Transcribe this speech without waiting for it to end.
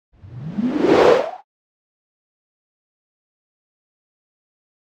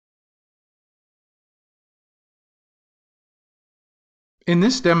In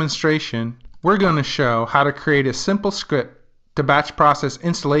this demonstration, we're going to show how to create a simple script to batch process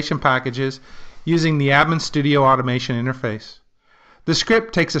installation packages using the AdminStudio automation interface. The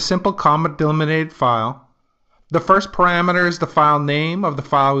script takes a simple comma delimited file. The first parameter is the file name of the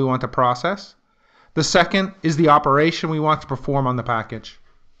file we want to process. The second is the operation we want to perform on the package.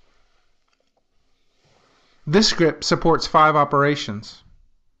 This script supports 5 operations.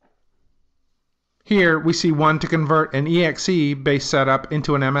 Here we see one to convert an exe-based setup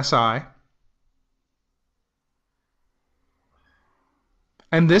into an MSI.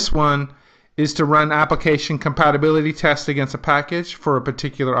 And this one is to run application compatibility tests against a package for a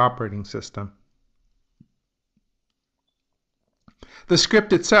particular operating system. The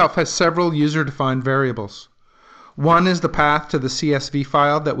script itself has several user-defined variables. One is the path to the CSV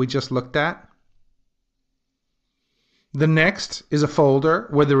file that we just looked at. The next is a folder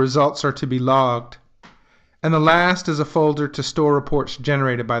where the results are to be logged. And the last is a folder to store reports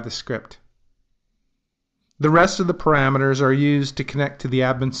generated by the script. The rest of the parameters are used to connect to the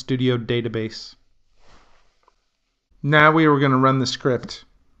AdminStudio database. Now we are going to run the script.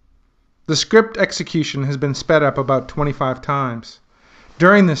 The script execution has been sped up about 25 times.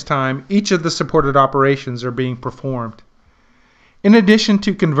 During this time, each of the supported operations are being performed. In addition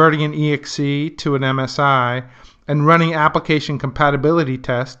to converting an exe to an MSI and running application compatibility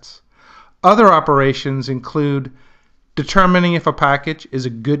tests, other operations include determining if a package is a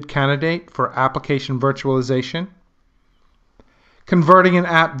good candidate for application virtualization, converting an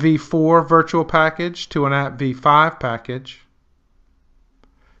AppV4 virtual package to an AppV5 package,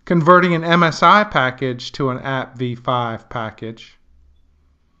 converting an MSI package to an AppV5 package,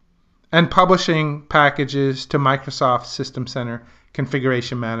 and publishing packages to Microsoft System Center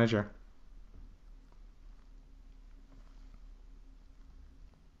Configuration Manager.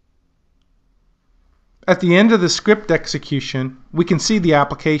 At the end of the script execution, we can see the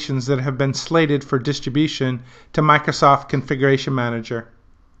applications that have been slated for distribution to Microsoft Configuration Manager.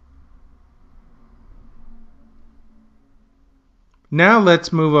 Now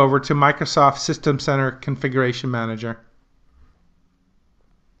let's move over to Microsoft System Center Configuration Manager.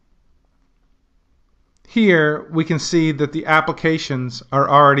 Here we can see that the applications are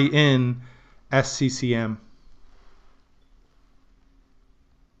already in SCCM.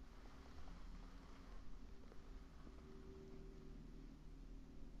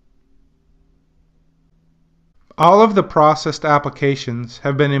 All of the processed applications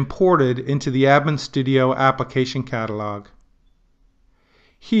have been imported into the AdminStudio application catalog.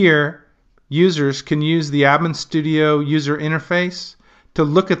 Here, users can use the AdminStudio user interface to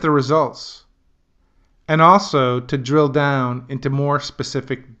look at the results and also to drill down into more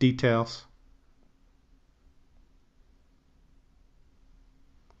specific details.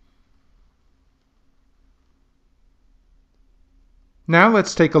 Now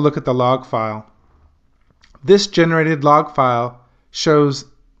let's take a look at the log file. This generated log file shows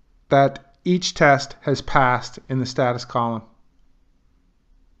that each test has passed in the status column.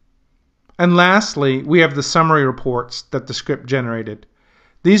 And lastly, we have the summary reports that the script generated.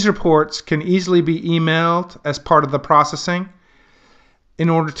 These reports can easily be emailed as part of the processing in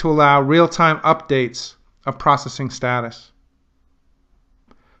order to allow real-time updates of processing status.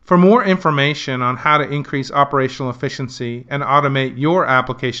 For more information on how to increase operational efficiency and automate your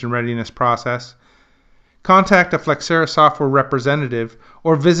application readiness process, contact a Flexera Software representative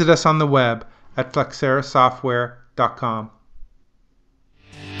or visit us on the web at flexerasoftware.com.